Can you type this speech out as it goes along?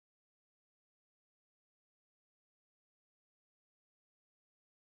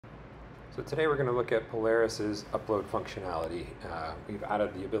So today we're going to look at Polaris's upload functionality. We've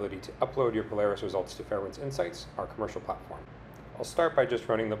added the ability to upload your Polaris results to Fairwinds Insights, our commercial platform. I'll start by just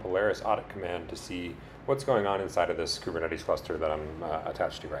running the Polaris audit command to see what's going on inside of this Kubernetes cluster that I'm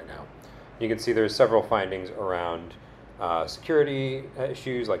attached to right now. You can see there's several findings around security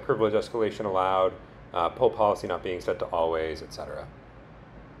issues like privilege escalation allowed, pull policy not being set to always, etc.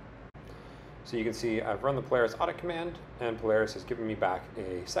 So you can see I've run the Polaris audit command, and Polaris has given me back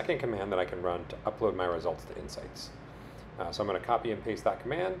a second command that I can run to upload my results to Insights. So I'm going to copy and paste that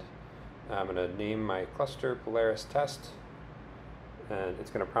command. I'm going to name my cluster Polaris test, and it's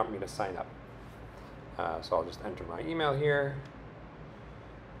going to prompt me to sign up. So I'll just enter my email here,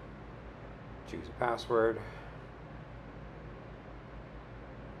 choose a password.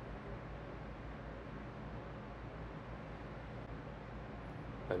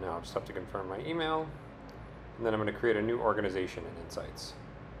 And now I'll just have to confirm my email, and then I'm going to create a new organization in Insights.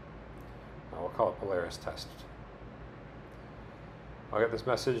 We'll call it Polaris Test. I'll get this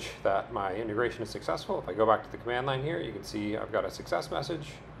message that my integration is successful. If I go back to the command line here, you can see I've got a success message,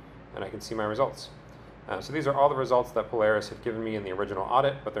 and I can see my results. So these are all the results that Polaris had given me in the original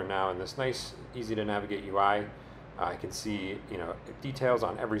audit, but they're now in this nice, easy to navigate UI. I can see, details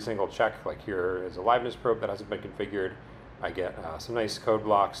on every single check. Like here is a liveness probe that hasn't been configured. I get some nice code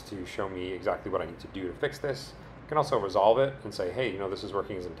blocks to show me exactly what I need to do to fix this. I can also resolve it and say, hey, this is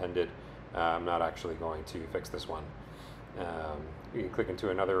working as intended. I'm not actually going to fix this one. You can click into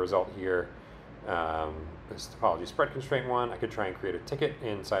another result here. This topology spread constraint one. I could try and create a ticket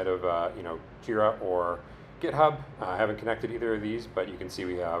inside of Jira or GitHub. I haven't connected either of these, but you can see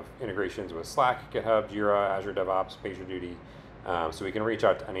we have integrations with Slack, GitHub, Jira, Azure DevOps, PagerDuty. So we can reach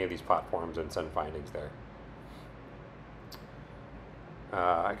out to any of these platforms and send findings there.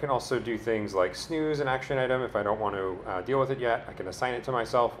 I can also do things like snooze an action item if I don't want to deal with it yet. I can assign it to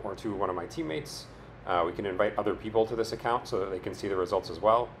myself or to one of my teammates. We can invite other people to this account so that they can see the results as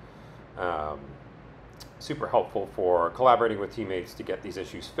well. Super helpful for collaborating with teammates to get these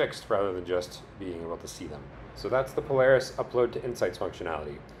issues fixed rather than just being able to see them. So that's the Polaris upload to Insights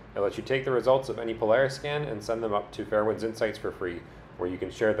functionality. It lets you take the results of any Polaris scan and send them up to Fairwinds Insights for free, where you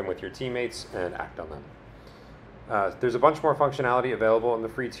can share them with your teammates and act on them. There's a bunch more functionality available in the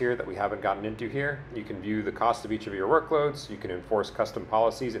free tier that we haven't gotten into here. You can view the cost of each of your workloads. You can enforce custom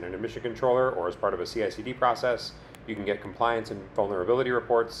policies in an admission controller or as part of a CI/CD process. You can get compliance and vulnerability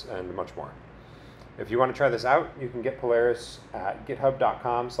reports and much more. If you want to try this out, you can get Polaris at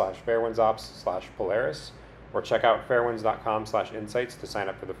github.com/fairwindsops/Polaris or check out fairwinds.com/insights to sign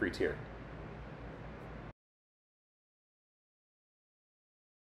up for the free tier.